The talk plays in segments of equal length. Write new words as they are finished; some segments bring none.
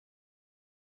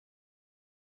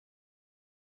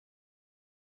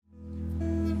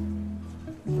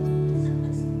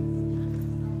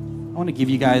want to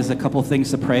give you guys a couple things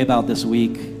to pray about this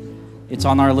week. It's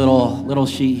on our little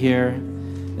sheet here.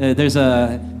 There's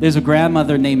a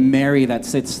grandmother named Mary that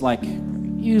sits like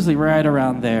usually right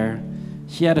around there.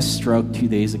 She had a stroke 2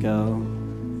 days ago,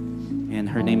 and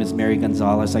her name is Mary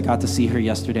Gonzalez. I got to see her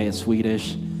yesterday at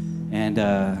Swedish, and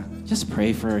just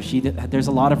pray for her. There's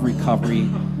a lot of recovery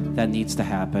that needs to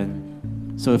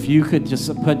happen. So if you could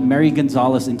just put Mary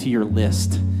Gonzalez into your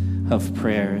list of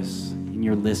prayers,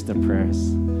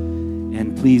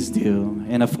 and please do.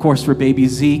 And of course for baby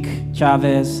Zeke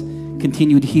Chavez,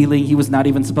 continued healing. He was not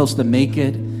even supposed to make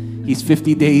it. He's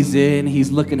 50 days in. He's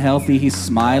looking healthy. He's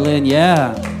smiling.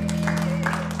 Yeah.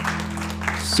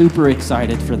 Super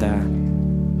excited for that.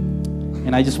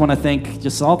 And I just want to thank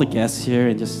just all the guests here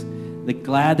and just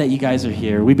glad that you guys are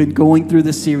here. We've been going through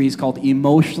this series called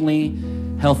Emotionally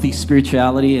Healthy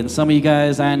Spirituality. And some of you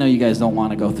guys, I know you guys don't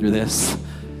want to go through this.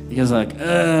 You guys are like,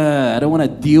 I don't want to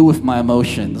deal with my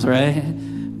emotions, right?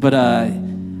 But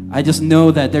I just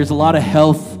know that there's a lot of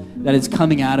health that is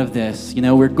coming out of this. You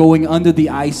know, we're going under the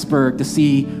iceberg to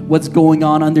see what's going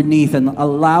on underneath and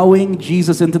allowing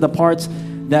Jesus into the parts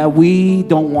that we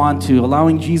don't want to,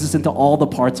 allowing Jesus into all the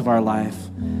parts of our life.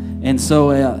 And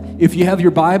so if you have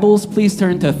your Bibles, please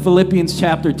turn to Philippians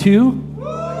chapter 2.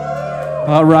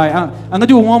 All right, I'm going to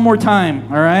do it one more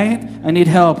time, all right? I need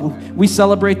help. We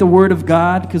celebrate the Word of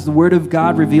God because the Word of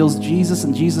God reveals Jesus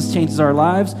and Jesus changes our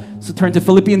lives. So turn to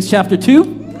Philippians chapter 2.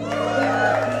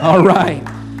 All right.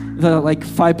 Like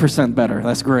 5% better.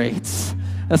 That's great.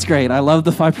 That's great. I love the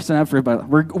 5% effort, but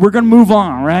we're going to move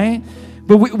on, right?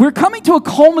 But we're coming to a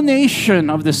culmination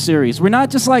of this series. We're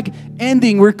not just like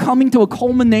ending. We're coming to a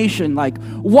culmination. Like,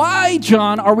 why,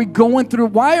 John, are we going through?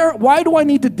 Why do I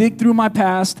need to dig through my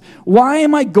past? Why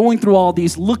am I going through all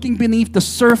these, looking beneath the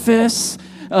surface,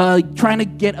 trying to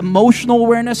get emotional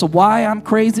awareness of why I'm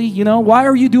crazy? You know, why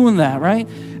are you doing that, right?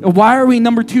 Why are we,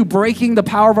 number 2, breaking the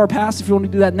power of our past? If you want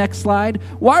to do that next slide.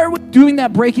 Why are we doing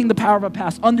that, breaking the power of our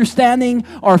past? Understanding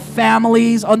our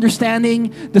families,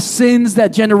 understanding the sins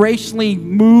that generationally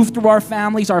move through our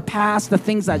families, our past, the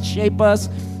things that shape us.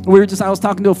 I was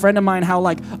talking to a friend of mine how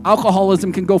like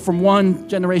alcoholism can go from one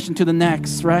generation to the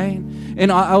next, right?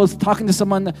 And I was talking to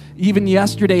someone even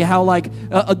yesterday how like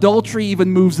adultery even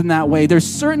moves in that way. There's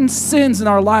certain sins in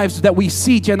our lives that we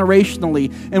see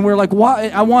generationally, and we're like, why?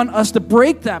 I want us to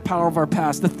break that power of our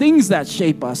past, the things that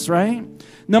shape us, right?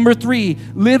 Number 3,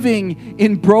 living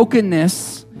in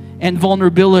brokenness and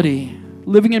vulnerability.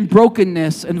 Living in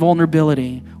brokenness and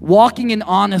vulnerability. Walking in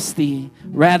honesty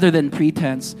rather than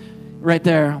pretense. Right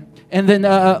there. And then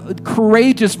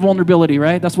courageous vulnerability,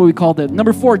 right? That's what we called it.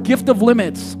 Number 4, gift of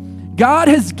limits. God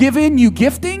has given you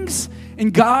giftings,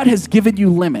 and God has given you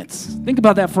limits. Think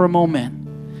about that for a moment.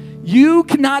 You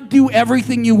cannot do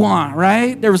everything you want,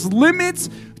 right? There's limits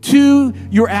to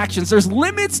your actions. There's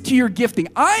limits to your gifting.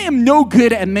 I am no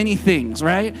good at many things,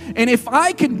 right? And if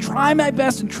I can try my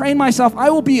best and train myself, I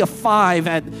will be a 5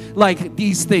 at like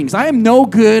these things. I am no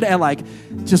good at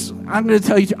I'm going to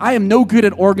tell you, I am no good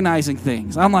at organizing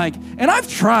things. And I've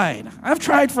tried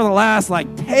for the last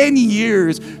 10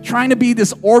 years trying to be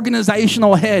this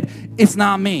organizational head. It's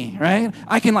not me, right?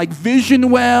 I can vision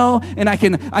well, and I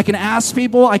can ask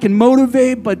people, I can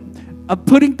motivate, but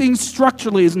putting things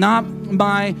structurally is not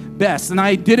my best. And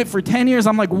I did it for 10 years.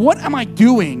 I'm like, what am I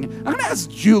doing? I'm going to ask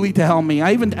Julie to help me.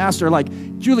 I even asked her,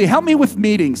 Julie, help me with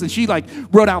meetings. And she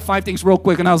wrote out 5 things real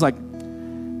quick. And I was like,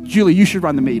 Julie, you should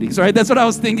run the meetings, right? That's what I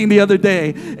was thinking the other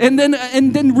day. And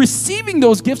then receiving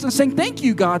those gifts and saying, thank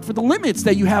you, God, for the limits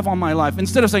that you have on my life.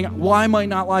 Instead of saying, why am I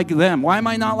not like them? Why am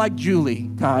I not like Julie,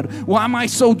 God? Why am I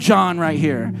so John right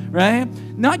here, right?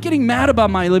 Not getting mad about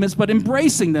my limits, but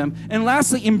embracing them. And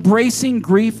lastly, embracing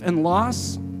grief and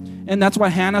loss. And that's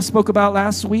what Hannah spoke about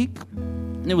last week.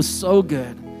 And it was so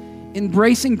good.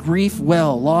 Embracing grief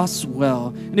well, loss well.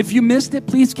 And if you missed it,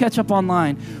 please catch up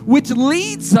online. Which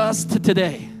leads us to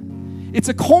today. It's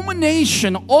a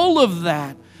culmination, all of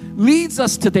that leads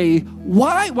us today.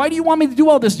 Why do you want me to do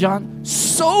all this, John?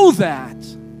 So that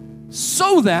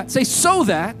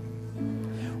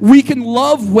we can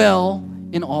love well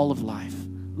in all of life.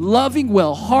 Loving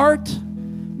well, heart,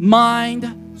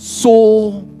 mind,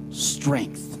 soul,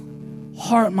 strength.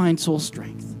 Heart, mind, soul,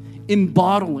 strength.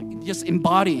 Embodying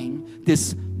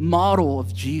this model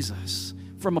of Jesus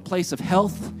from a place of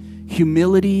health,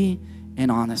 humility, and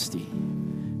honesty.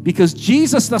 Because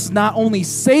Jesus does not only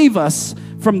save us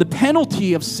from the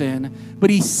penalty of sin, but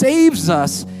he saves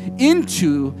us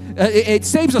it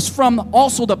saves us from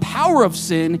also the power of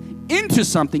sin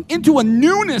into a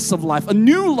newness of life, a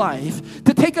new life,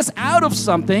 to take us out of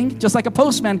something. Just like a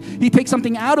postman, he takes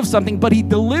something out of something, but he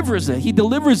delivers it. He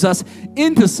delivers us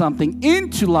into something,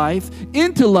 into life,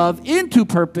 into love, into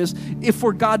purpose, if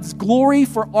for God's glory,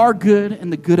 for our good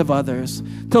and the good of others.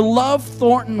 To love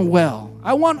Thornton well.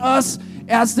 I want us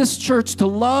as this church to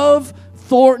love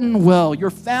Thornton well, your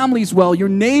families well, your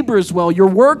neighbors well, your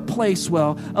workplace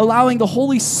well, allowing the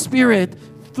Holy Spirit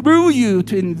through you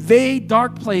to invade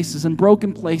dark places and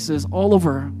broken places all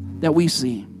over that we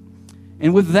see.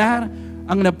 And with that, I'm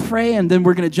going to pray, and then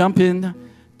we're going to jump in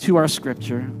to our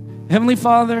scripture. Heavenly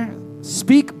Father,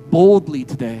 speak boldly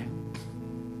today.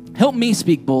 Help me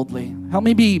speak boldly. Help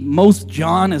me be most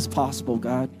John as possible,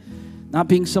 God. Not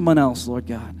being someone else, Lord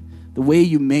God. The way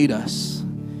you made us.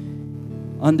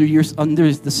 Under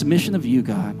the submission of you,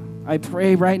 God. I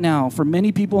pray right now for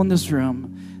many people in this room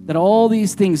that all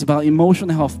these things about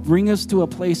emotional health bring us to a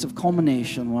place of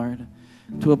culmination, Lord,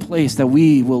 to a place that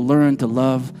we will learn to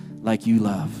love like you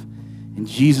love. In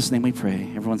Jesus' name we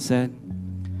pray. Everyone said,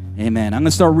 amen. I'm going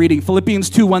to start reading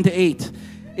Philippians 2, 1-8.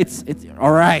 It's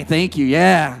all right, thank you,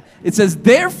 yeah. It says,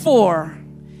 therefore,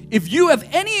 if you have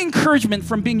any encouragement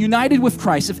from being united with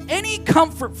Christ, if any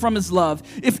comfort from his love,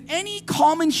 if any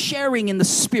common sharing in the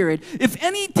Spirit, if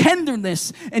any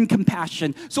tenderness and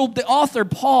compassion. So the author,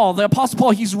 Paul, the Apostle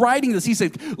Paul, he's writing this. He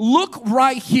said, look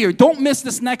right here. Don't miss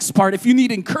this next part. If you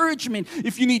need encouragement,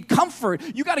 if you need comfort,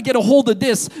 you got to get a hold of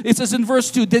this. It says in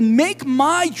verse 2, then make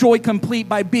my joy complete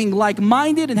by being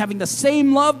like-minded and having the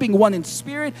same love, being one in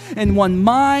spirit and one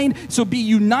mind. So be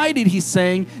united, he's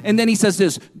saying. And then he says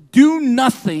this, do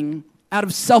nothing out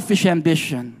of selfish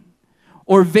ambition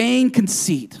or vain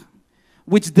conceit,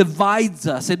 which divides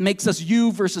us. It makes us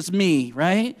you versus me,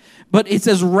 right? But it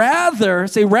says rather,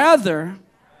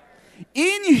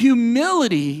 in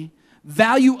humility,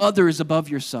 value others above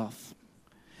yourself.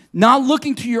 Not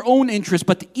looking to your own interest,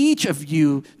 but to each of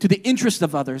you, to the interest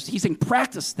of others. He's saying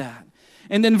practice that.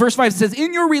 And then verse 5 says,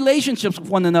 in your relationships with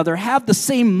one another, have the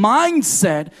same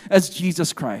mindset as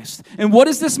Jesus Christ. And what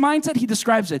is this mindset? He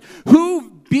describes it. Who,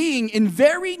 being in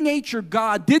very nature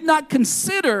God, did not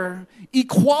consider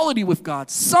equality with God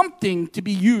something to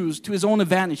be used to his own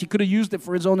advantage. He could have used it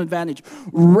for his own advantage.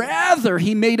 Rather,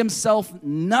 he made himself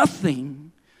nothing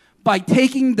by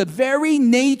taking the very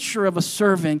nature of a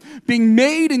servant, being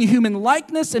made in human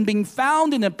likeness and being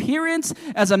found in appearance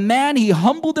as a man, he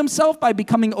humbled himself by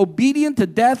becoming obedient to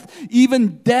death,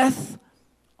 even death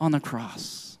on the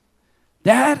cross.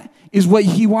 That is what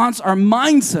he wants our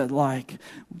mindset like.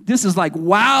 This is like,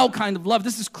 wow, kind of love.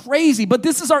 This is crazy, but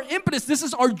this is our impetus. This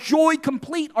is our joy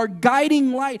complete, our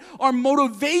guiding light, our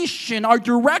motivation, our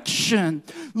direction.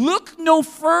 Look no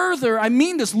further, I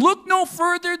mean this, look no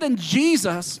further than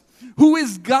Jesus, who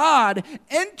is God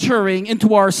entering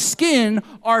into our skin,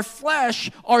 our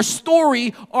flesh, our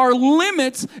story, our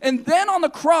limits, and then on the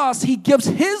cross, he gives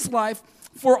his life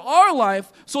for our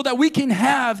life so that we can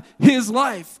have his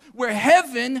life, where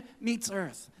heaven meets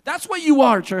earth. That's what you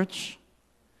are, church.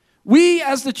 We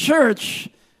as the church,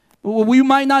 we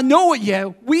might not know it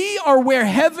yet, we are where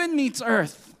heaven meets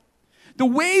earth. The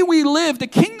way we live, the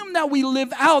kingdom that we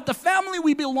live out, the family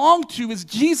we belong to is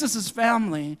Jesus'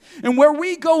 family. And where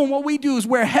we go and what we do is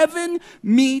where heaven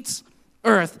meets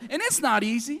earth. And it's not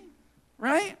easy,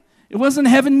 right? It wasn't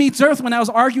heaven meets earth when I was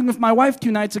arguing with my wife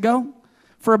 2 nights ago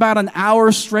for about an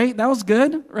hour straight. That was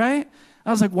good, right? I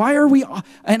was like, why are we?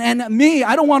 And me,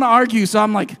 I don't want to argue, so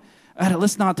I'm like,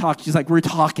 let's not talk. She's like, we're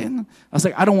talking. I was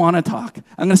like, I don't want to talk.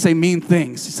 I'm going to say mean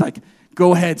things. She's like,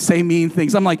 go ahead, say mean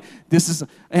things. I'm like,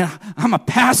 I'm a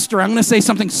pastor. I'm going to say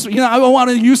something, I don't want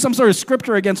to use some sort of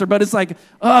scripture against her, but it's like,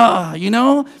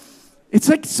 it's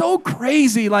like so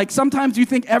crazy. Like sometimes you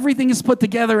think everything is put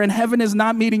together and heaven is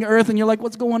not meeting earth and you're like,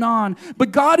 what's going on?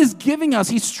 But God is giving us,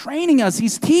 he's training us,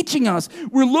 he's teaching us.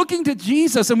 We're looking to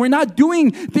Jesus and we're not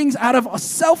doing things out of a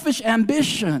selfish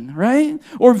ambition, right?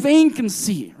 Or vain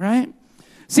conceit, right?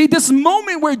 See, this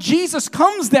moment where Jesus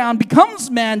comes down,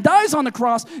 becomes man, dies on the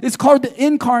cross, is called the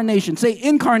incarnation. Say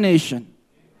incarnation.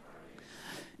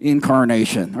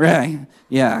 Incarnation, right?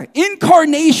 Yeah.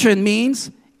 Incarnation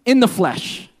means in the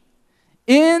flesh.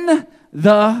 In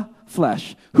the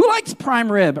flesh. Who likes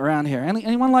prime rib around here?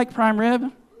 Anyone like prime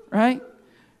rib? Right?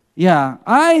 Yeah.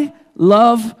 I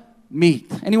love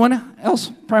meat. Anyone else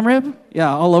prime rib?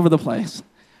 Yeah, all over the place.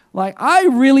 Like, I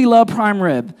really love prime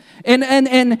rib.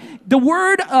 And the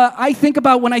word I think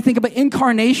about when I think about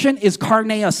incarnation is carne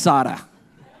asada.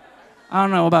 I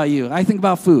don't know about you. I think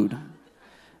about food.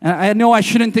 And I know I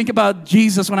shouldn't think about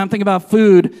Jesus when I'm thinking about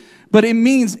food, but it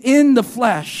means in the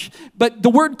flesh. But the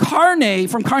word carne,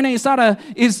 from carne asada,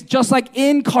 is just like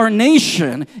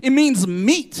incarnation. It means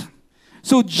meat.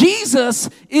 So Jesus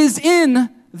is in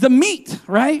the meat,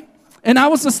 right? And I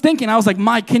was just thinking, I was like,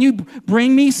 Mike, can you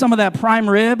bring me some of that prime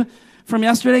rib from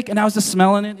yesterday? And I was just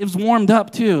smelling it. It was warmed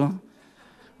up too,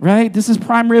 right? This is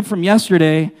prime rib from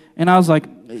yesterday. And I was like,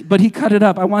 but he cut it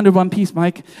up. I wanted one piece,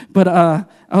 Mike. But I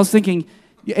was thinking,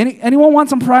 anyone want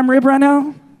some prime rib right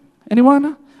now?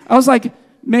 Anyone? I was like,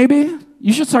 maybe.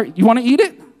 You should start. You want to eat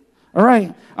it? All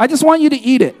right. I just want you to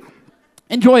eat it.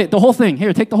 Enjoy it, the whole thing.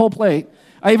 Here, take the whole plate.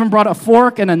 I even brought a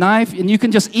fork and a knife, and you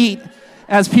can just eat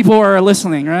as people are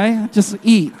listening, right? Just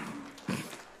eat.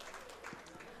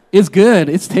 It's good.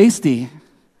 It's tasty,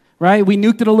 right? We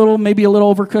nuked it a little, maybe a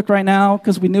little overcooked right now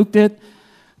because we nuked it.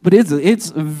 But it's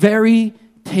very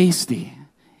tasty.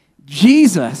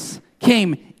 Jesus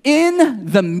came in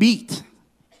the meat.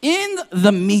 In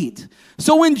the meat.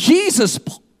 So when Jesus,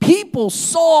 people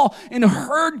saw and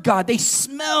heard God. They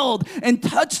smelled and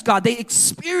touched God. They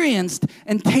experienced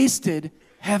and tasted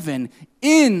heaven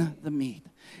in the meat.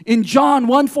 In John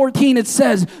 1:14 it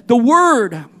says, the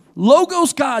Word,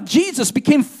 Logos God, Jesus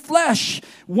became flesh,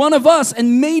 one of us,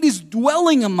 and made his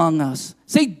dwelling among us.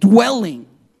 Say dwelling.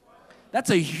 That's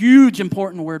a huge,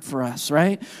 important word for us,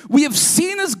 right? We have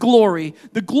seen his glory,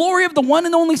 the glory of the one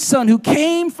and only Son who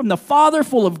came from the Father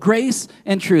full of grace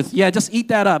and truth. Yeah, just eat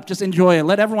that up. Just enjoy it.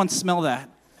 Let everyone smell that.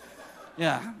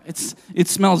 Yeah, it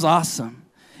smells awesome.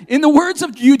 In the words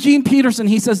of Eugene Peterson,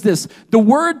 he says this, the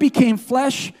Word became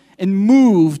flesh and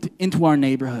moved into our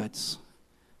neighborhoods.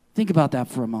 Think about that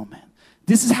for a moment.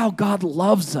 This is how God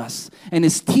loves us and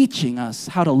is teaching us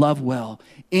how to love well,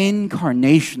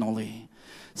 incarnationally.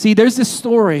 See, there's this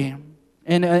story,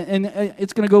 and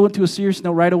it's going to go into a serious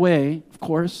note right away, of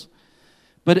course.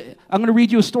 But I'm going to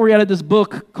read you a story out of this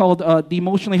book called The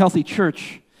Emotionally Healthy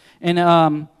Church.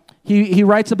 And he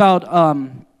writes about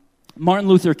Martin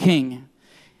Luther King.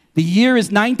 The year is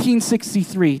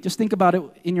 1963. Just think about it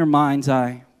in your mind's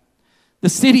eye. The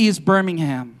city is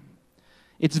Birmingham.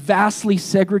 It's a vastly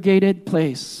segregated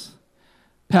place.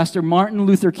 Pastor Martin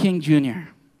Luther King Jr.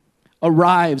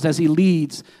 arrives as he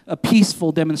leads a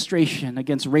peaceful demonstration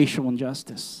against racial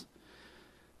injustice.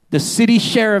 The city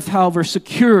sheriff, however,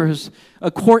 secures a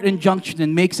court injunction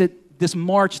and makes it this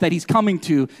march that he's coming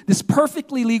to, this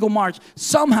perfectly legal march.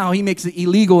 Somehow he makes it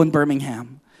illegal in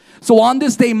Birmingham. So on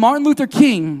this day, Martin Luther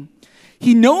King,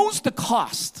 he knows the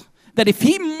cost, that if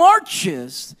he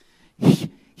marches,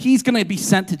 he's going to be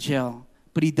sent to jail,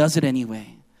 but he does it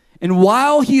anyway. And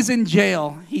while he's in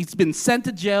jail, he's been sent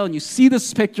to jail, and you see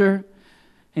this picture,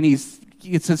 and it's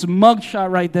his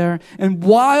mugshot right there. And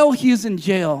while he's in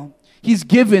jail, he's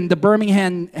given the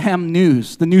Birmingham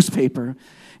News, the newspaper.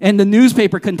 And the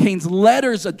newspaper contains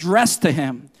letters addressed to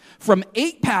him from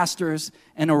 8 pastors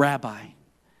and a rabbi.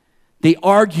 They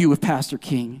argue with Pastor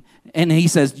King, and he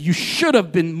says, you should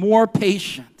have been more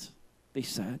patient, they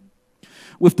said,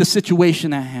 with the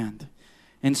situation at hand.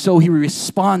 And so he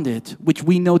responded, which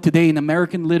we know today in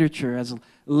American literature as a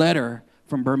letter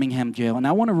from Birmingham jail. And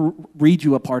I want to read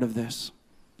you a part of this.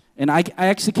 And I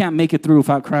actually can't make it through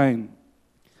without crying.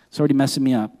 It's already messing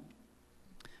me up.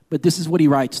 But this is what he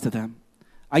writes to them.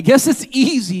 I guess it's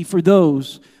easy for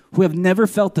those who have never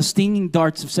felt the stinging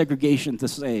darts of segregation to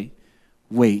say,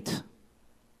 wait.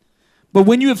 But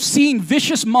when you have seen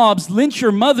vicious mobs lynch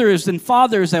your mothers and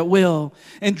fathers at will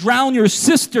and drown your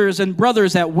sisters and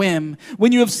brothers at whim,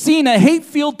 when you have seen a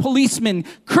hate-filled policeman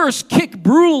curse, kick,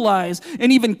 brutalize,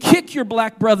 and even kick your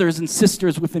black brothers and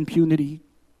sisters with impunity,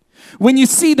 when you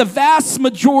see the vast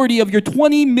majority of your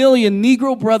 20 million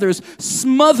Negro brothers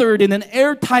smothered in an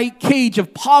airtight cage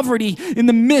of poverty in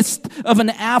the midst of an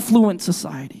affluent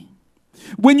society,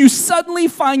 when you suddenly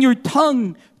find your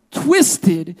tongue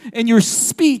twisted and your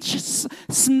speech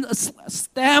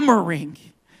stammering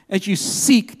as you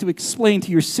seek to explain to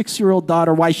your 6-year-old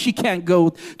daughter why she can't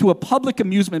go to a public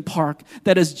amusement park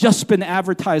that has just been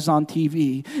advertised on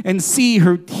TV, and see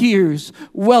her tears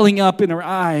welling up in her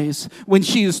eyes when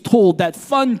she is told that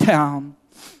Funtown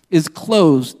is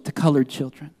closed to colored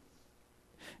children,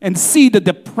 and see the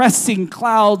depressing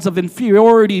clouds of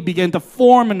inferiority begin to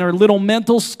form in her little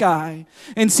mental sky,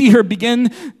 and see her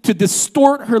begin to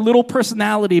distort her little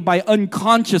personality by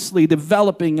unconsciously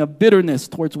developing a bitterness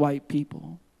towards white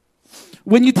people.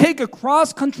 When you take a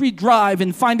cross-country drive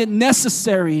and find it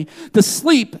necessary to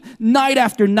sleep night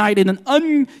after night in an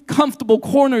uncomfortable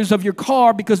corners of your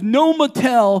car because no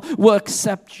motel will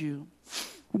accept you.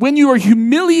 When you are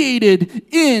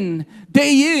humiliated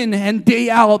day in and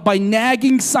day out by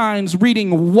nagging signs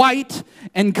reading white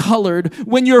and colored.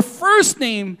 When your first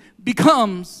name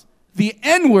becomes the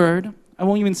N-word, I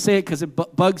won't even say it because it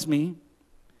bugs me.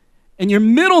 And your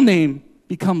middle name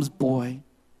becomes boy,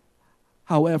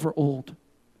 however old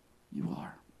you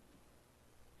are.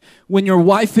 When your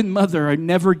wife and mother are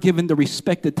never given the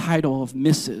respected title of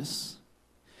Mrs.,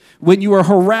 when you are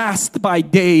harassed by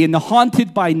day and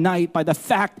haunted by night by the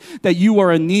fact that you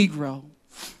are a Negro,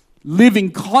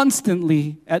 living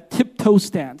constantly at tiptoe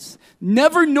stance,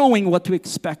 never knowing what to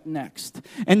expect next,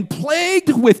 and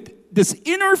plagued with this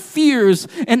inner fears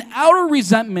and outer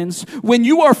resentments, when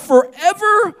you are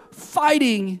forever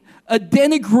fighting a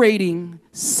denigrating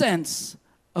sense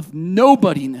of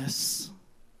nobodiness,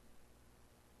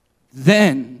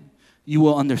 then you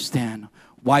will understand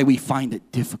why we find it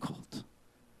difficult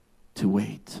to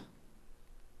wait.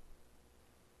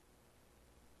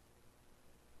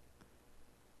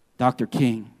 Dr.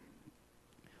 King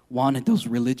wanted those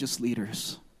religious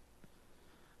leaders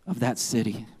of that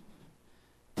city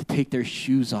to take their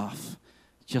shoes off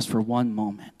just for one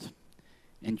moment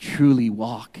and truly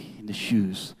walk in the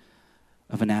shoes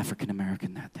of an African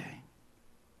American that day.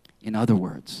 In other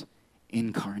words,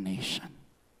 incarnation.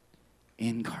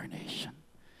 Incarnation.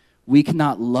 We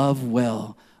cannot love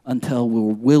well until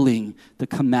we're willing to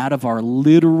come out of our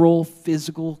literal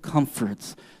physical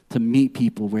comforts to meet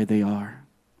people where they are,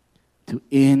 to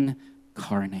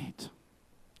incarnate.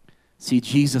 See,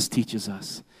 Jesus teaches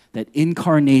us that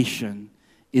incarnation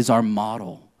is our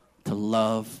model to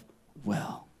love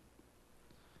well.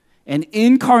 And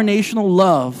incarnational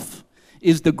love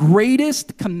is the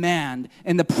greatest command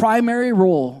and the primary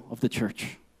role of the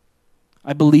church.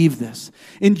 I believe this.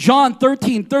 In John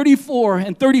 13:34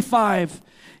 and 35,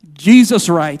 Jesus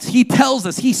writes, he tells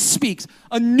us, he speaks,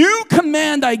 "A new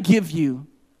command I give you,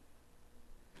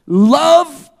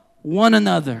 love one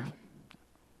another."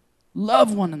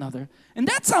 Love one another. And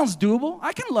that sounds doable.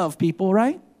 I can love people,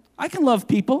 right? I can love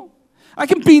people. I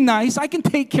can be nice. I can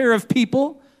take care of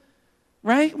people,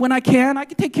 right? When I can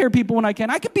take care of people when I can.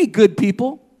 I can be good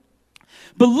people.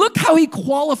 But look how he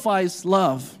qualifies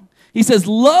love. He says,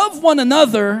 "Love one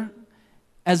another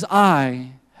as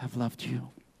I have loved you."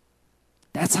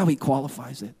 That's how he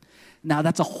qualifies it. Now,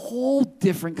 that's a whole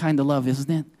different kind of love, isn't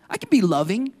it? I can be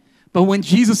loving, but when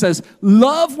Jesus says,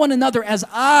 "Love one another as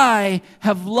I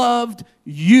have loved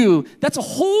you," that's a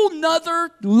whole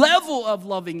nother level of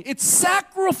loving. It's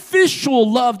sacrificial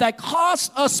love that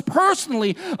costs us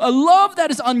personally, a love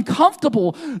that is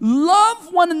uncomfortable.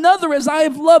 Love one another as I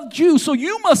have loved you. So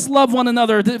you must love one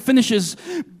another. It finishes,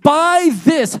 "By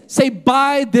this," say,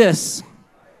 "by this."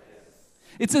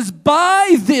 It says,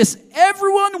 "By this,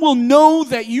 everyone will know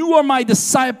that you are my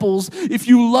disciples if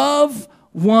you love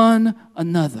one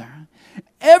another."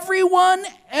 Everyone,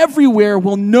 everywhere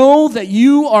will know that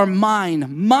you are mine,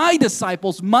 my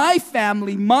disciples, my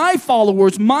family, my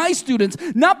followers, my students,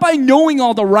 not by knowing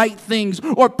all the right things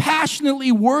or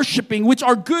passionately worshiping, which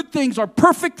are good things, or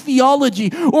perfect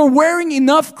theology, or wearing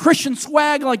enough Christian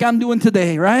swag like I'm doing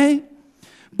today, right?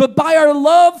 But by our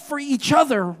love for each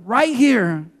other right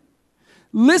here.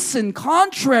 Listen,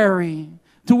 contrary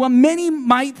to what many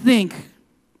might think,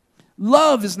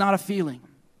 love is not a feeling.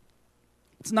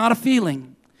 It's not a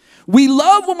feeling. We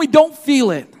love when we don't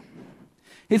feel it.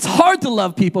 It's hard to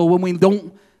love people when we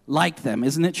don't like them,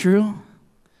 isn't it true?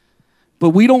 But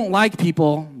we don't like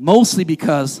people mostly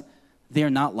because they're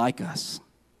not like us.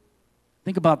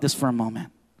 Think about this for a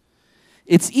moment.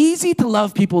 It's easy to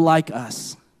love people like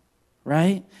us,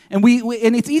 right? And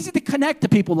and it's easy to connect to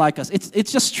people like us.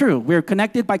 It's just true. We're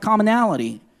connected by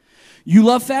commonality. You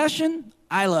love fashion,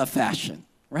 I love fashion,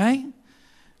 right?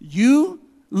 You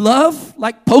love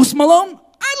like Post Malone,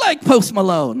 I like Post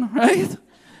Malone, right?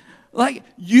 Like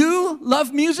you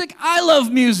love music, I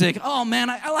love music. Oh man,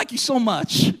 I like you so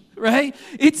much, right?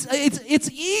 It's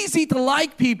easy to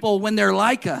like people when they're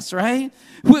like us, right?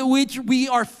 We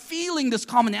are feeling this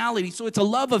commonality, so it's a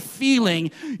love of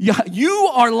feeling.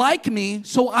 You are like me,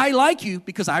 so I like you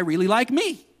because I really like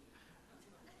me.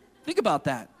 Think about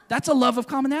that. That's a love of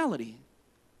commonality.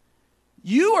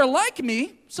 You are like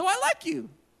me, so I like you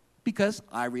because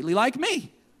I really like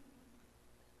me.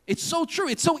 It's so true.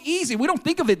 It's so easy. We don't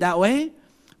think of it that way,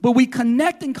 but we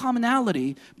connect in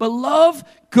commonality. But love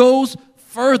goes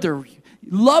further.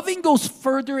 Loving goes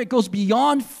further. It goes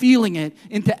beyond feeling it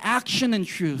into action and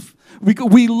truth.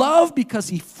 We love because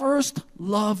he first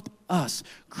loved us.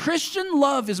 Christian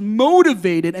love is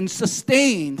motivated and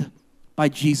sustained by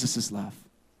Jesus' love.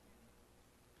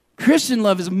 Christian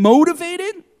love is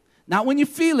motivated, not when you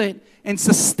feel it, and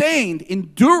sustained,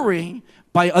 enduring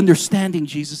by understanding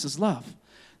Jesus' love.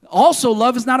 Also,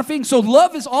 love is not a feeling. So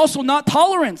love is also not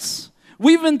tolerance.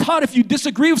 We've been taught if you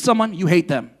disagree with someone, you hate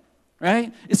them.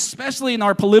 right? Especially in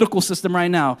our political system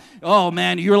right now. Oh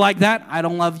man, you're like that? I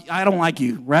don't like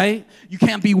you, right? You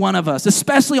can't be one of us,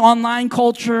 especially online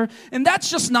culture, and that's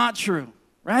just not true,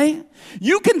 right?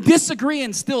 You can disagree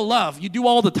and still love. You do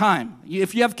all the time.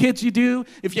 If you have kids, you do.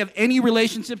 If you have any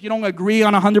relationship, you don't agree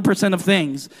on 100% of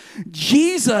things.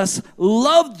 Jesus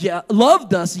loved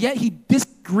us, yet he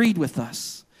disagreed with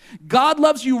us. God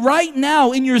loves you right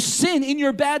now in your sin, in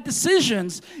your bad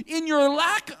decisions, in your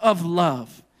lack of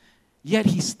love. Yet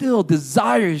he still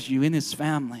desires you in his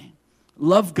family.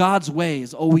 Love God's way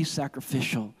is always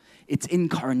sacrificial. It's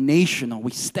incarnational.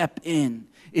 We step in.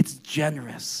 It's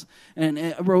generous. And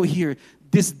I wrote here,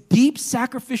 this deep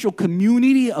sacrificial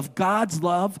community of God's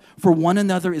love for one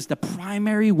another is the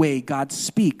primary way God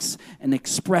speaks and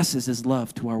expresses his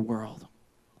love to our world.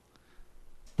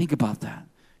 Think about that.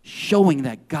 Showing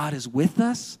that God is with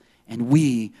us and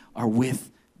we are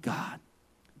with God.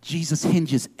 Jesus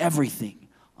hinges everything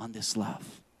on this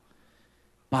love.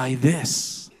 By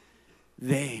this,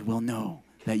 they will know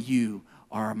that you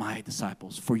are my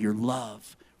disciples, for your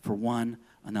love for one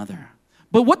another.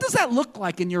 But what does that look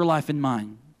like in your life and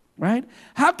mine, right?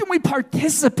 How can we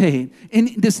participate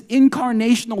in this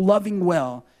incarnational loving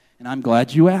well? And I'm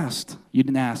glad you asked. You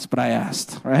didn't ask, but I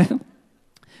asked, right?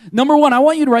 Number one, I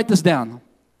want you to write this down,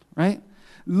 right?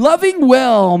 Loving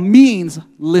well means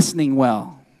listening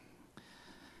well.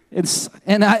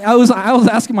 I was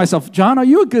asking myself, John, are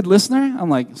you a good listener? I'm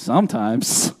like,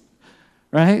 sometimes,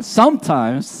 right?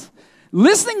 Sometimes.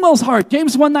 Listening well is hard.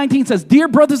 James 1:19 says, dear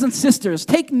brothers and sisters,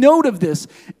 take note of this.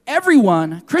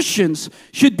 Everyone, Christians,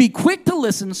 should be quick to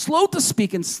listen, slow to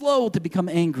speak, and slow to become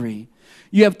angry.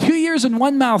 You have 2 ears and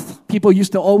one mouth, people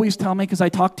used to always tell me because I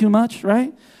talk too much,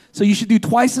 right? So you should do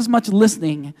twice as much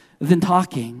listening than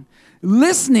talking.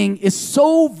 Listening is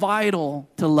so vital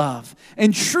to love.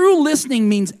 And true listening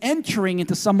means entering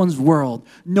into someone's world,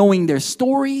 knowing their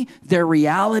story, their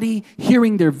reality,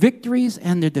 hearing their victories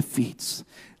and their defeats.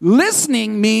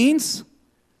 Listening means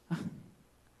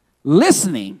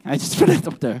listening. I just put it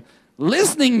up there.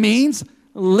 Listening means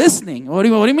listening. What do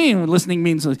you mean listening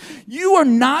means? You are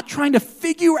not trying to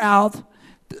figure out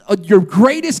your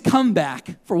greatest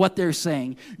comeback for what they're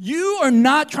saying. You are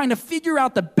not trying to figure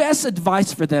out the best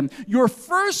advice for them. Your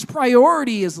first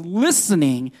priority is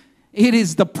listening. It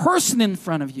is the person in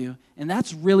front of you, and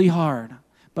that's really hard.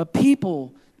 But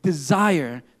people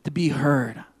desire to be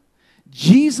heard.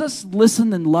 Jesus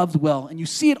listened and loved well, and you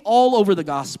see it all over the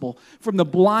gospel. From the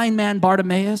blind man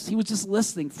Bartimaeus, he was just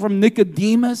listening. From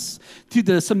Nicodemus to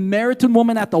the Samaritan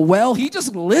woman at the well, he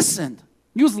just listened.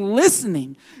 He was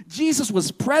listening. Jesus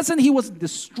was present. He wasn't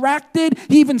distracted.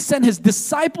 He even sent his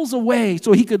disciples away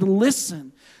so he could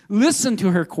listen. Listen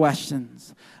to her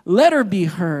questions. Let her be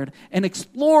heard and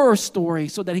explore her story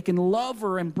so that he can love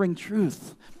her and bring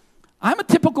truth. I'm a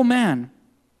typical man.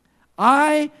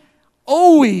 I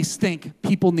always think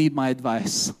people need my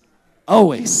advice.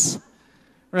 Always.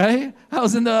 Right? I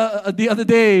was in the other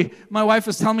day, my wife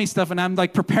was telling me stuff, and I'm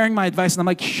like preparing my advice, and I'm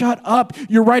like, shut up.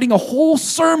 You're writing a whole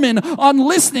sermon on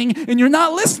listening, and you're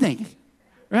not listening.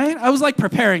 Right? I was like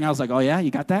preparing. I was like, oh yeah,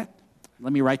 you got that?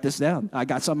 Let me write this down. I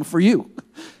got something for you.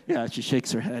 Yeah, she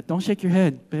shakes her head. Don't shake your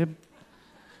head, babe.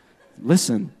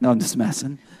 Listen. No, I'm just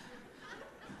messing.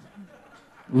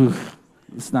 Ooh,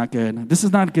 it's not good. This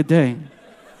is not a good day.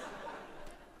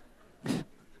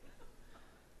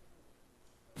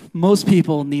 Most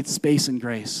people need space and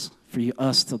grace for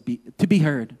us to be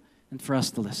heard and for us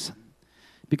to listen.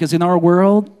 Because in our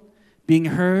world, being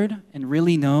heard and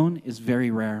really known is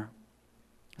very rare.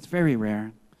 It's very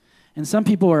rare. And some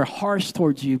people are harsh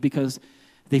towards you because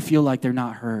they feel like they're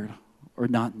not heard or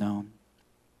not known.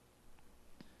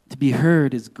 To be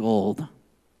heard is gold.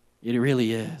 It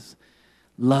really is.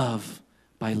 Love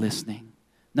by listening.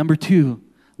 Number 2,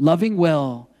 loving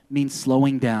well means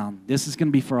slowing down. This is going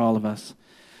to be for all of us.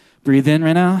 Breathe in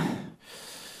right now.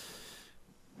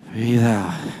 Breathe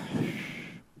out.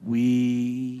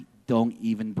 We don't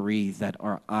even breathe that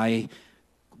our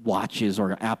iWatches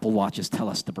or Apple Watches tell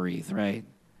us to breathe, right?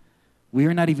 We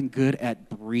are not even good at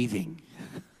breathing.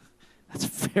 That's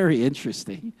very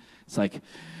interesting. It's like,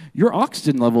 your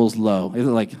oxygen level is low. They're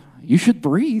like, you should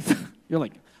breathe. You're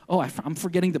like, oh, I'm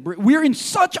forgetting to breathe. We're in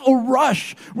such a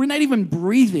rush. We're not even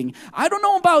breathing. I don't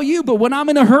know about you, but when I'm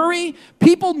in a hurry,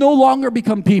 people no longer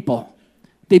become people.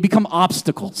 They become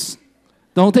obstacles,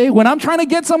 don't they? When I'm trying to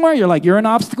get somewhere, you're like, you're an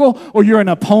obstacle or you're an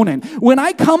opponent. When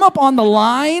I come up on the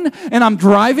line and I'm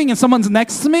driving and someone's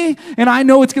next to me and I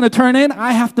know it's going to turn in,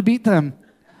 I have to beat them.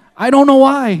 I don't know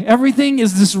why. Everything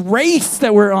is this race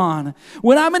that we're on.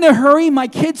 When I'm in a hurry, my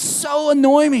kids so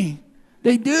annoy me.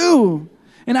 They do.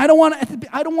 And I don't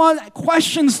want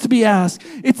questions to be asked.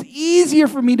 It's easier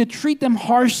for me to treat them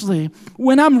harshly.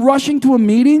 When I'm rushing to a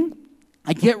meeting,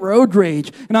 I get road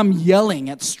rage and I'm yelling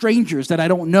at strangers that I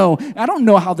don't know. I don't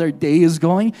know how their day is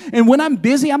going. And when I'm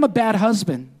busy, I'm a bad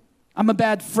husband. I'm a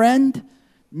bad friend,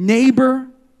 neighbor,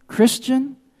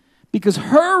 Christian. Because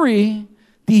hurry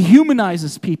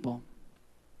dehumanizes people.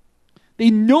 They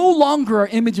no longer are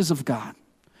images of God.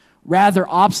 Rather,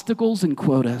 obstacles and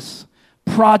quotas.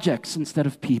 Projects instead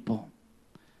of people.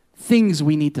 Things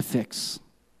we need to fix,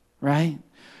 right?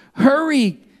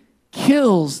 Hurry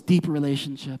kills deep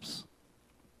relationships.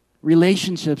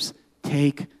 Relationships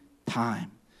take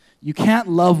time. You can't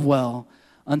love well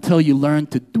until you learn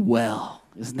to dwell.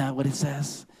 Isn't that what it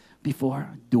says before?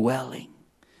 Dwelling.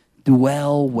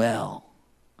 Dwell well.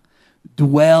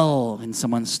 Dwell in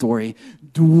someone's story.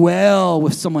 Dwell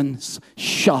with someone's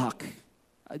shock.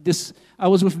 I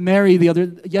was with Mary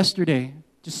yesterday,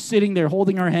 just sitting there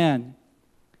holding her hand.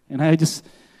 And I just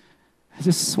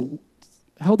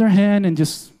held her hand and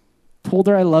just told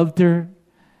her I loved her.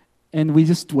 And we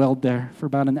just dwelled there for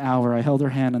about an hour. I held her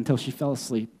hand until she fell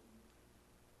asleep.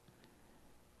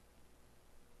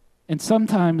 And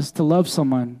sometimes to love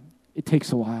someone, it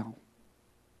takes a while.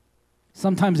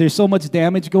 Sometimes there's so much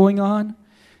damage going on,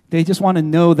 they just want to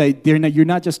know that you're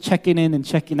not just checking in and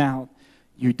checking out.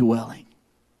 You're dwelling.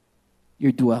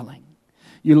 You're dwelling.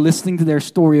 You're listening to their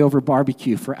story over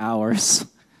barbecue for hours,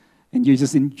 and you're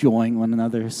just enjoying one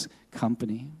another's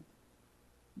company.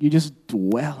 You're just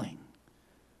dwelling.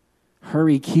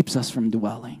 Hurry keeps us from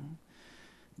dwelling.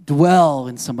 Dwell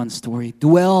in someone's story.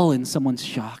 Dwell in someone's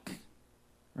shock,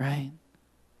 right?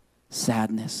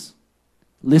 Sadness.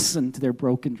 Listen to their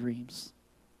broken dreams,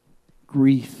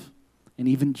 grief, and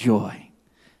even joy.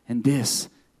 And this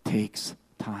takes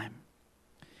time.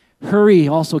 Hurry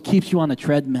also keeps you on a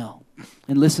treadmill.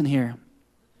 And listen here.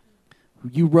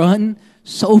 You run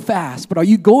so fast, but are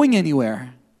you going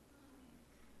anywhere?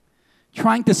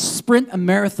 Trying to sprint a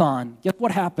marathon. Guess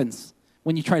what happens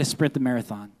when you try to sprint a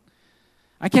marathon?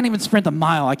 I can't even sprint a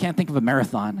mile. I can't think of a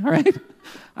marathon, all right?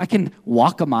 I can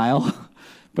walk a mile,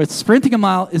 but sprinting a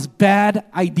mile is a bad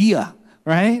idea,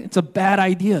 right? It's a bad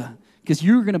idea because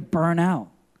you're going to burn out.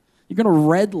 You're going to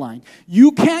redline.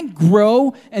 You can't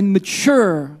grow and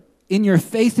mature in your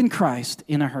faith in Christ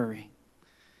in a hurry.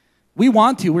 We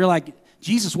want to. We're like,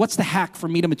 Jesus, what's the hack for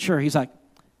me to mature? He's like,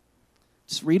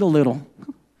 just read a little.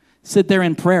 Sit there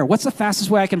in prayer. What's the fastest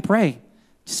way I can pray?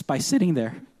 Just by sitting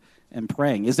there and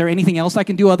praying. Is there anything else I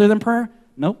can do other than prayer?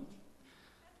 Nope.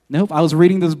 I was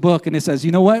reading this book and it says,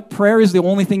 you know what? Prayer is the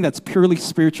only thing that's purely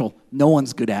spiritual. No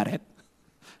one's good at it.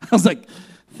 I was like,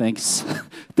 thanks.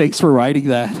 Thanks for writing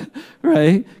that,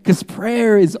 right? Because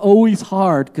prayer is always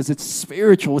hard because it's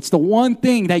spiritual. It's the one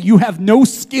thing that you have no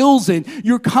skills in.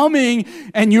 You're coming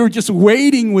and you're just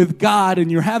waiting with God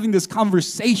and you're having this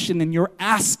conversation and you're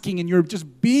asking and you're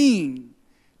just being,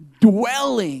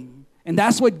 dwelling. And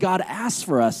that's what God asks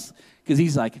for us because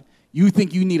he's like, you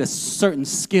think you need a certain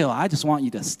skill. I just want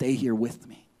you to stay here with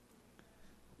me.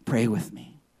 Pray with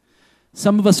me.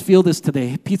 Some of us feel this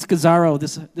today. Pete Scazzaro,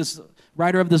 this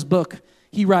writer of this book,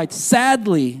 he writes,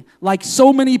 sadly, like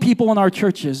so many people in our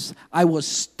churches, I was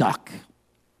stuck.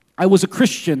 I was a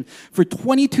Christian for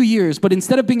 22 years, but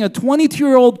instead of being a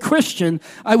 22-year-old Christian,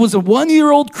 I was a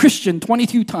 1-year-old Christian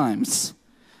 22 times.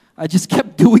 I just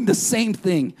kept doing the same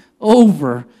thing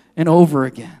over and over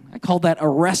again. I call that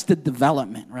arrested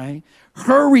development, right?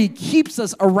 Hurry keeps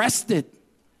us arrested.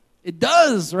 It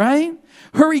does, right?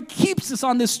 Hurry keeps us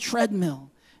on this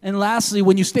treadmill. And lastly,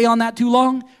 when you stay on that too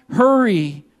long,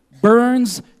 hurry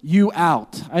burns you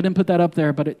out. I didn't put that up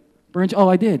there, but it burns. Oh,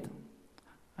 I did.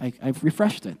 I've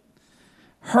refreshed it.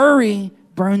 Hurry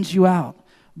burns you out.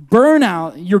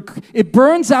 Burnout, it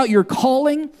burns out your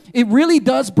calling. It really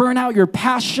does burn out your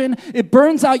passion. It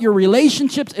burns out your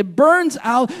relationships. It burns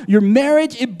out your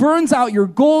marriage. It burns out your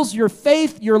goals, your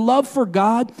faith, your love for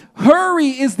God. Hurry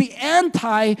is the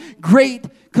anti-Great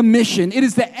Commission. It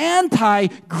is the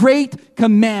anti-Great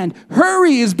Command.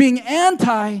 Hurry is being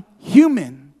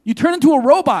anti-human. You turn into a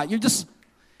robot.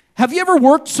 Have you ever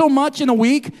worked so much in a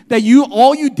week that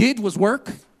all you did was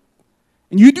work?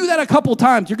 And you do that a couple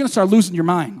times, you're going to start losing your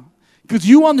mind. Because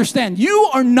you understand, you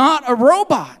are not a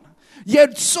robot.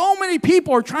 Yet so many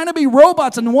people are trying to be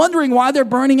robots and wondering why they're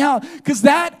burning out. Because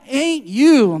that ain't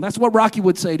you. That's what Rocky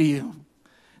would say to you.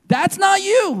 That's not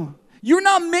you. You're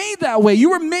not made that way. You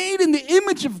were made in the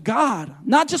image of God.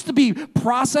 Not just to be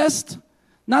processed,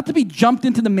 not to be jumped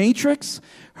into the matrix.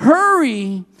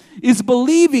 Hurry is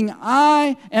believing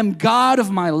I am God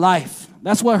of my life.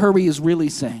 That's what hurry is really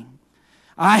saying.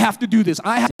 I have to do this.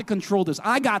 I have to control this.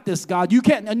 I got this, God. You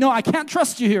can't. No, I can't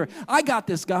trust you here. I got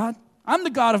this, God. I'm the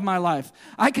God of my life.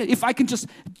 If I can just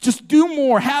do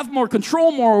more, have more,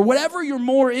 control more, or whatever your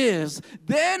more is,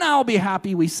 then I'll be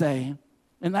happy, we say.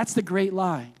 And that's the great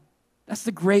lie. That's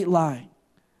the great lie.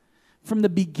 From the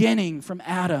beginning, from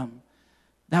Adam,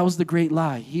 that was the great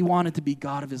lie. He wanted to be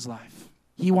God of his life.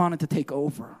 He wanted to take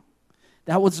over.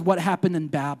 That was what happened in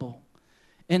Babel.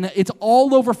 And it's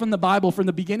all over from the Bible, from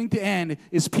the beginning to end,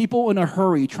 is people in a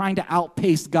hurry trying to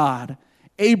outpace God.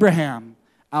 Abraham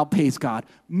outpace God.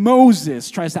 Moses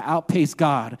tries to outpace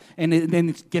God and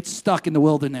then gets stuck in the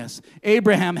wilderness.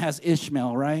 Abraham has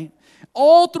Ishmael, right?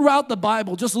 All throughout the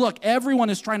Bible, just look, everyone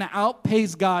is trying to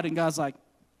outpace God, and God's like,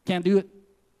 can't do it.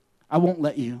 I won't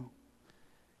let you.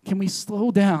 Can we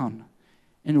slow down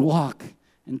and walk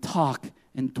and talk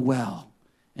and dwell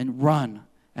and run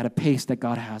at a pace that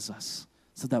God has us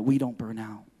so that we don't burn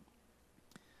out?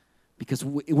 Because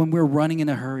when we're running in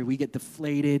a hurry, we get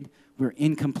deflated, we're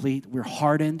incomplete, we're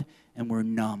hardened, and we're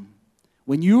numb.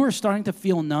 When you are starting to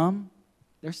feel numb,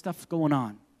 there's stuff going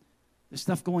on. There's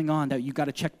stuff going on that you got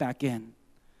to check back in.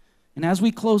 And as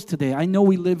we close today, I know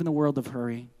we live in a world of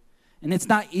hurry, and it's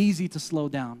not easy to slow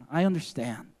down. I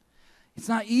understand. It's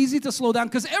not easy to slow down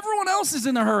because everyone else is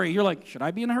in a hurry. You're like, should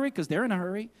I be in a hurry? Because they're in a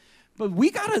hurry. But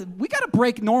we gotta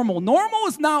break normal. Normal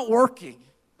is not working.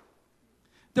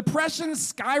 Depression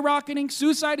is skyrocketing.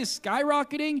 Suicide is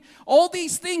skyrocketing. All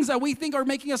these things that we think are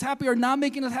making us happy are not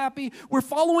making us happy. We're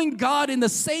following God in the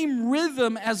same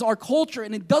rhythm as our culture,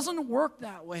 and it doesn't work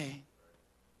that way.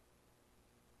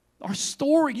 Our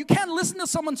story, you can't listen to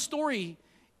someone's story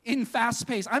in fast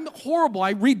pace. I'm horrible.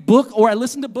 I read book or I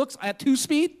listen to books at 2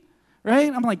 speed,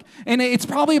 right? I'm like, and it's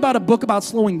probably about a book about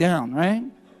slowing down, right?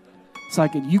 It's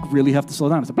like, you really have to slow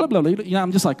down. It's like, blah, blah, blah. You know,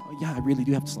 I'm just like, oh, yeah, I really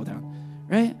do have to slow down,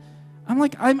 right? I'm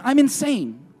like, I'm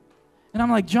insane. And I'm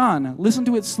like, John, listen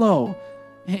to it slow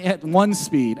at 1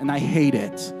 speed, and I hate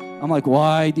it. I'm like,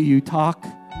 why do you talk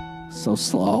so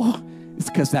slow? It's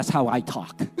because that's how I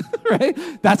talk, right?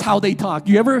 That's how they talk.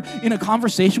 You ever in a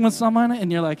conversation with someone,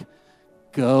 and you're like,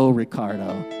 go,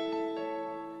 Ricardo,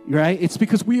 right? It's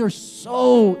because we are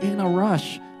so in a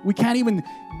rush. We can't even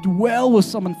dwell with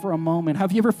someone for a moment.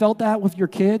 Have you ever felt that with your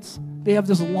kids? They have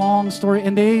this long story,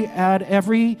 and they add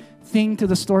everything to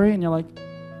the story, and you're like...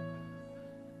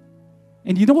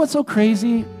 And you know what's so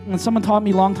crazy? When someone taught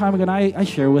me a long time ago, and I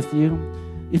share with you,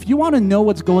 if you want to know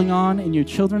what's going on in your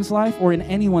children's life or in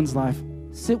anyone's life,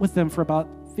 sit with them for about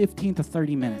 15 to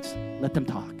 30 minutes. Let them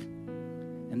talk,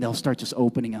 and they'll start just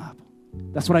opening up.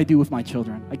 That's what I do with my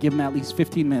children. I give them at least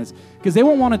 15 minutes because they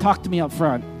won't want to talk to me up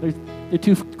front. They're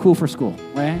too cool for school,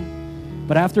 right?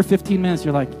 But after 15 minutes,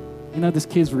 you're like, you know, this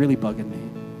kid's really bugging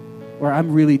me, or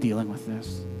I'm really dealing with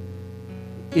this.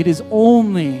 It is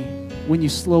only when you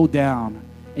slow down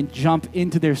and jump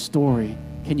into their story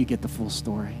can you get the full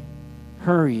story.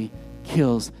 Hurry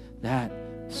kills that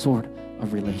sort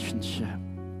of relationship.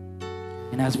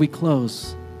 And as we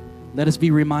close, let us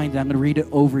be reminded, I'm going to read it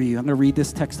over you. I'm going to read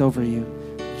this text over you.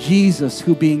 Jesus,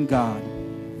 who being God,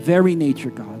 very nature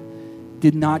God,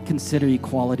 did not consider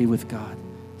equality with God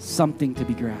something to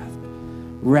be grasped.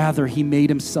 Rather, he made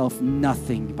himself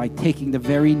nothing by taking the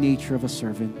very nature of a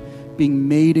servant. Being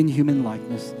made in human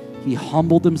likeness, he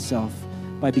humbled himself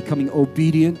by becoming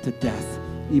obedient to death,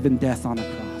 even death on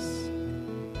a cross.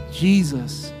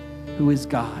 Jesus, who is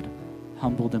God,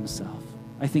 humbled himself.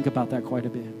 I think about that quite a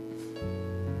bit.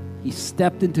 He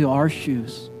stepped into our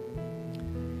shoes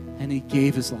and he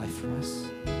gave his life for us.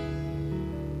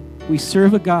 We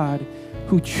serve a God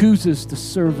who chooses to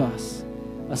serve us,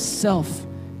 a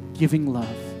self-giving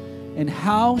love. And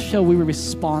how shall we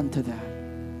respond to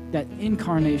that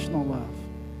incarnational love?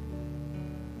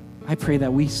 I pray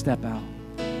that we step out.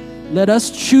 Let us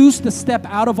choose to step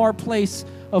out of our place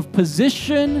of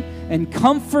position and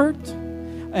comfort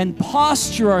and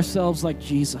posture ourselves like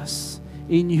Jesus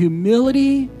in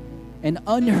humility and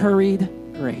unhurried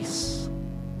grace.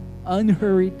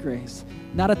 Unhurried grace.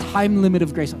 Not a time limit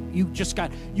of grace.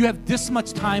 You have this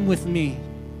much time with me.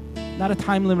 Not a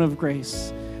time limit of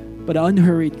grace, but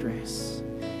unhurried grace.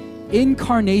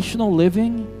 Incarnational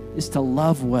living is to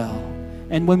love well.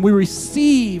 And when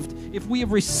if we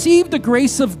have received the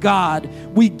grace of God,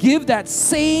 we give that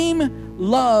same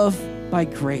love by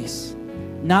grace.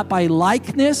 Not by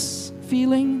likeness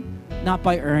feeling, not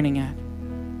by earning it.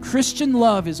 Christian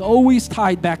love is always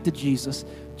tied back to Jesus.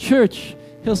 Church,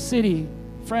 Hill City,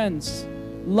 friends,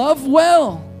 love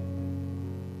well.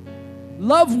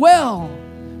 Love well.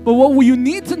 But what you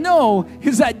need to know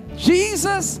is that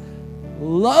Jesus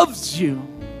loves you.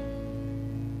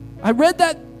 I read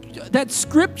that that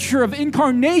scripture of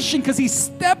incarnation because he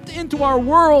stepped into our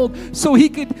world so he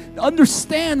could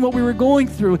understand what we were going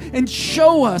through and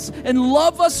show us and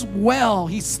love us well.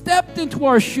 He stepped into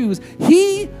our shoes.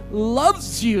 He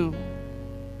loves you.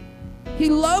 He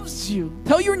loves you.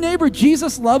 Tell your neighbor,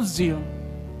 Jesus loves you.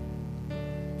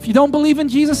 If you don't believe in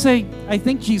Jesus, say, I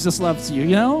think Jesus loves you,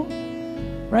 you know?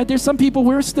 Right? There's some people,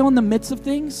 we're still in the midst of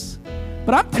things.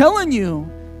 But I'm telling you,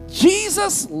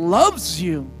 Jesus loves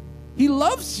you. He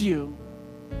loves you.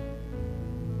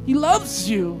 He loves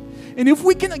you. And if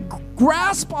we can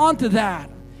grasp onto that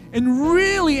and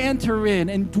really enter in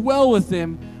and dwell with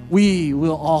him, we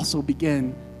will also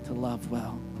begin to love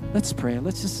well. Let's pray.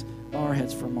 Let's just bow our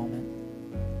heads for a moment.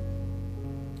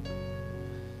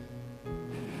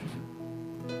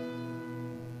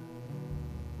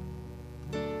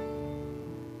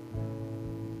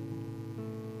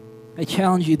 I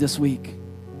challenge you this week.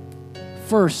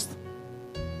 First,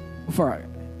 before our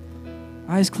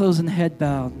eyes closed and head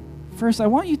bowed, first I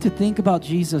want you to think about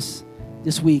Jesus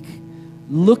this week.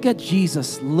 Look at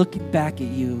Jesus looking back at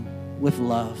you with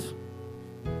love.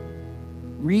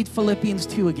 Read Philippians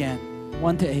 2 again,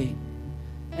 1-8,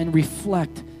 and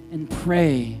reflect and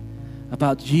pray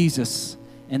about Jesus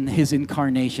and his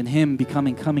incarnation, him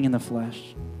coming in the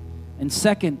flesh. And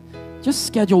second, just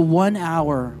schedule 1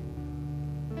 hour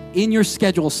in your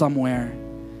schedule somewhere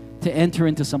to enter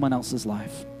into someone else's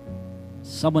life,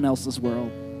 someone else's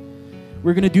world.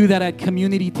 We're going to do that at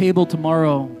Community Table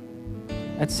tomorrow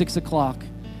at 6 o'clock.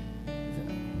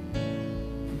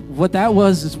 What that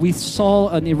was is we saw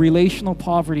a relational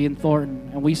poverty in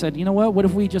Thornton, and we said, you know what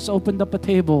if we just opened up a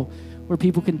table where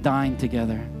people can dine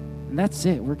together? And that's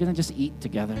it. We're going to just eat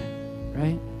together,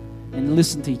 right? And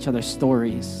listen to each other's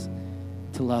stories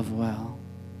to love well.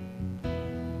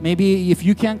 Maybe if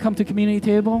you can't come to Community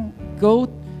Table,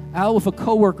 go out with a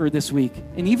coworker this week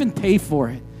and even pay for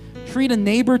it. Treat a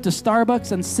neighbor to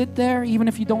Starbucks and sit there even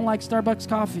if you don't like Starbucks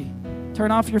coffee.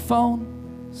 Turn off your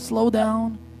phone, slow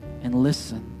down, and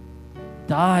listen.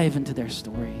 Dive into their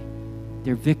story,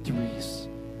 their victories,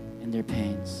 and their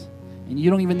pains. And you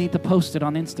don't even need to post it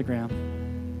on Instagram,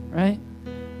 right?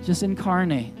 Just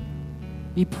incarnate.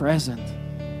 Be present.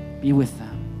 Be with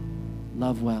them.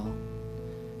 Love well.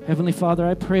 Heavenly Father,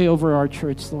 I pray over our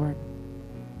church, Lord.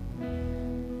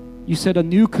 You said, a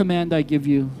new command I give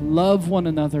you, love one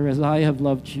another as I have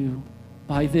loved you.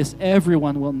 By this,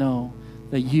 everyone will know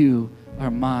that you are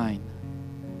mine,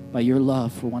 by your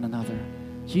love for one another.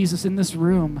 Jesus, in this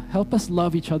room, help us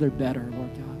love each other better,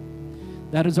 Lord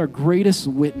God. That is our greatest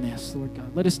witness, Lord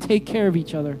God. Let us take care of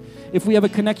each other. If we have a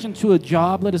connection to a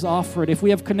job, let us offer it. If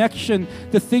we have connection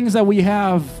to things that we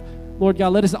have, Lord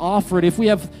God, let us offer it. If we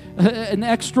have an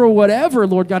extra whatever,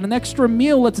 Lord God, an extra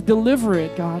meal, let's deliver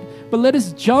it, God. But let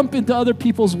us jump into other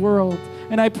people's world.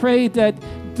 And I pray that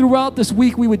throughout this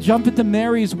week we would jump into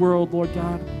Mary's world, Lord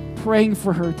God, praying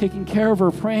for her, taking care of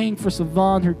her, praying for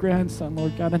Savon, her grandson,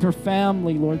 Lord God, and her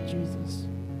family, Lord Jesus.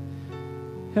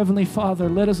 Heavenly Father,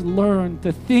 let us learn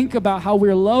to think about how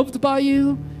we're loved by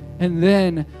you and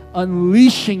then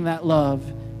unleashing that love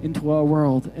into our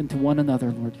world and to one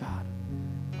another, Lord God.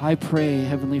 I pray,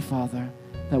 Heavenly Father,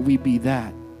 that we be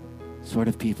that sort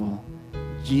of people.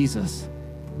 Jesus,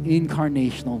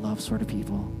 incarnational love sort of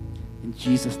people. In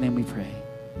Jesus' name we pray.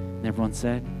 And everyone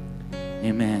said,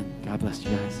 amen. God bless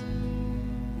you guys.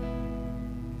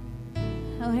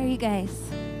 How are you guys?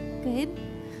 Good?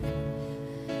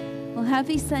 Well,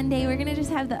 happy Sunday. We're going to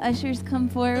just have the ushers come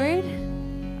forward.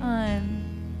 And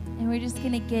we're just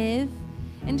going to give.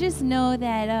 And just know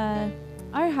that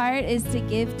our heart is to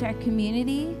give to our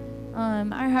community.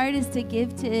 Our heart is to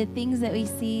give to things that we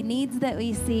see, needs that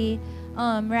we see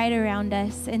right around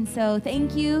us. And so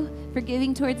thank you for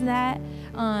giving towards that.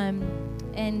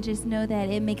 And just know that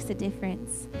it makes a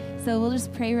difference. So we'll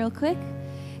just pray real quick.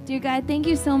 Dear God, thank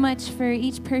you so much for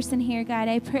each person here, God.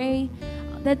 I pray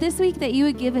that this week that you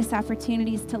would give us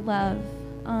opportunities to love,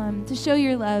 to show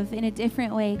your love in a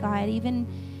different way, God, even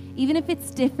if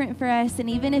it's different for us, and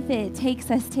even if it takes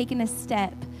us taking a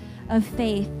step of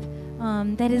faith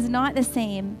that is not the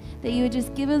same, that you would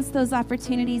just give us those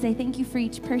opportunities. I thank you for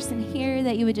each person here,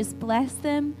 that you would just bless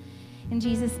them. In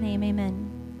Jesus' name,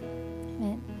 amen.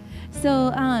 Amen.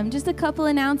 So just a couple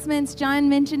announcements. John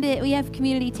mentioned it. We have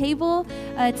Community Table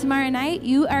tomorrow night.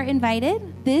 You are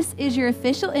invited. this is your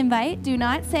official invite. Do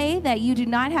not say that you do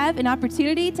not have an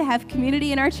opportunity to have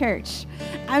community in our church.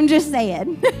 I'm just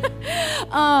saying.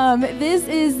 This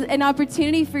is an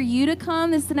opportunity for you to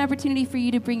come. This is an opportunity for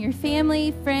you to bring your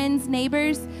family, friends,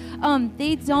 neighbors.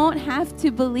 They don't have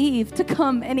to believe to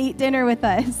come and eat dinner with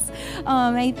us.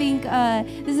 I think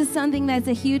this is something that's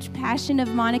a huge passion of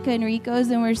Monica and Rico's,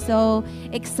 and we're so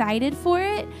excited for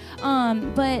it.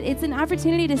 But it's an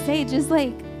opportunity to say, just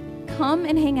like, come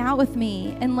and hang out with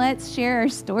me and let's share our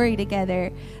story together.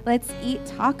 Let's eat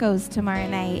tacos tomorrow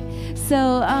night.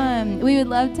 So we would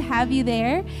love to have you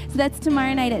there. So that's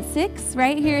tomorrow night at 6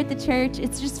 right here at the church.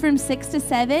 It's just from 6 to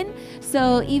 7.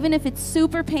 So even if it's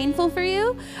super painful for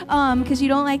you because you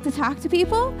don't like to talk to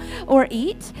people or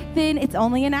eat, then it's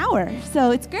only an hour.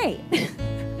 So it's great.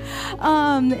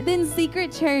 Then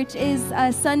Secret Church is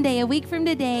Sunday, a week from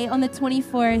today on the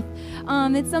 24th.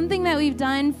 It's something that we've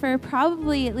done for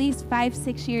probably at least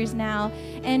 5-6 years now.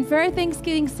 And for our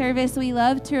Thanksgiving service, we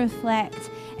love to reflect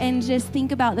and just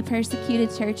think about the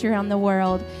persecuted church around the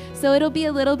world. So it'll be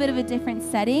a little bit of a different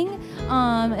setting,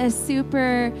 a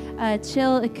super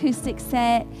chill acoustic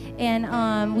set,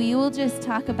 and we will just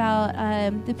talk about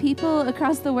the people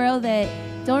across the world that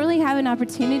don't really have an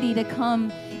opportunity to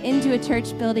come into a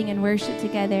church building and worship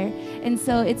together. And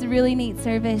so it's a really neat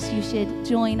service. You should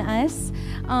join us.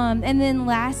 And then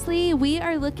lastly, we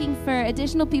are looking for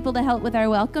additional people to help with our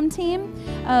welcome team.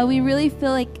 We really feel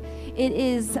like it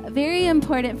is very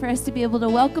important for us to be able to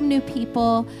welcome new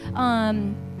people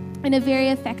in a very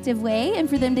effective way and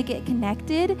for them to get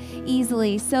connected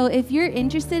easily. So if you're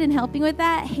interested in helping with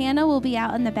that, Hannah will be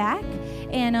out in the back,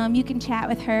 and you can chat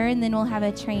with her, and then we'll have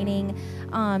a training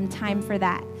time for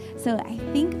that. So I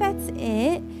think that's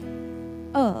it.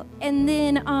 Oh, and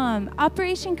then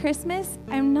Operation Christmas,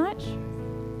 I'm not sure.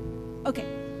 Okay.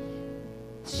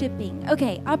 Shipping.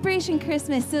 Okay, Operation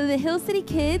Christmas. So the Hill City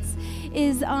Kids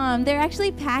is, they're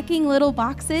actually packing little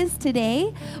boxes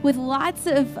today with lots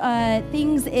of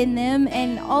things in them,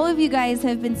 and all of you guys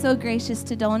have been so gracious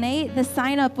to donate. The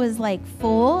sign up was like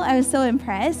full. I was so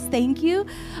impressed. Thank you.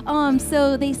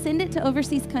 So they send it to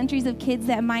overseas countries of kids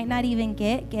that might not even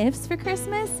get gifts for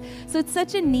Christmas. So it's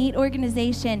such a neat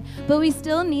organization, but we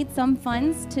still need some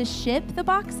funds to ship the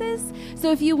boxes.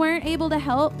 So if you weren't able to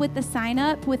help with the sign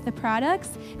up with the products,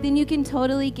 then you can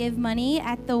totally give money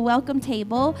at the welcome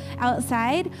table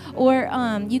outside, or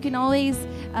you can always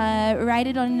write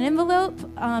it on an envelope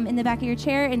in the back of your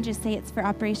chair and just say it's for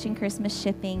Operation Christmas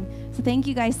shipping. So thank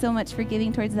you guys so much for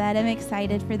giving towards that. I'm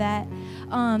excited for that.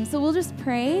 So we'll just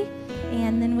pray,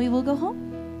 and then we will go home.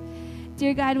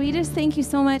 Dear God, we just thank you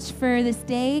so much for this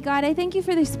day. God, I thank you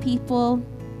for these people,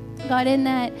 God, in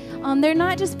that they're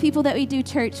not just people that we do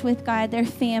church with, God, they're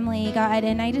family, God,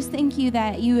 and I just thank you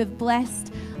that you have blessed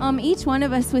each one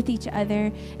of us with each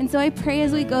other. And so I pray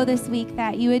as we go this week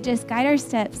that you would just guide our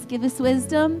steps, give us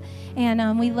wisdom,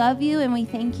 and we love you and we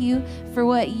thank you for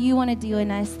what you want to do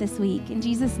in us this week. In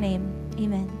Jesus' name,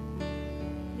 amen.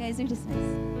 You guys are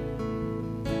dismissed.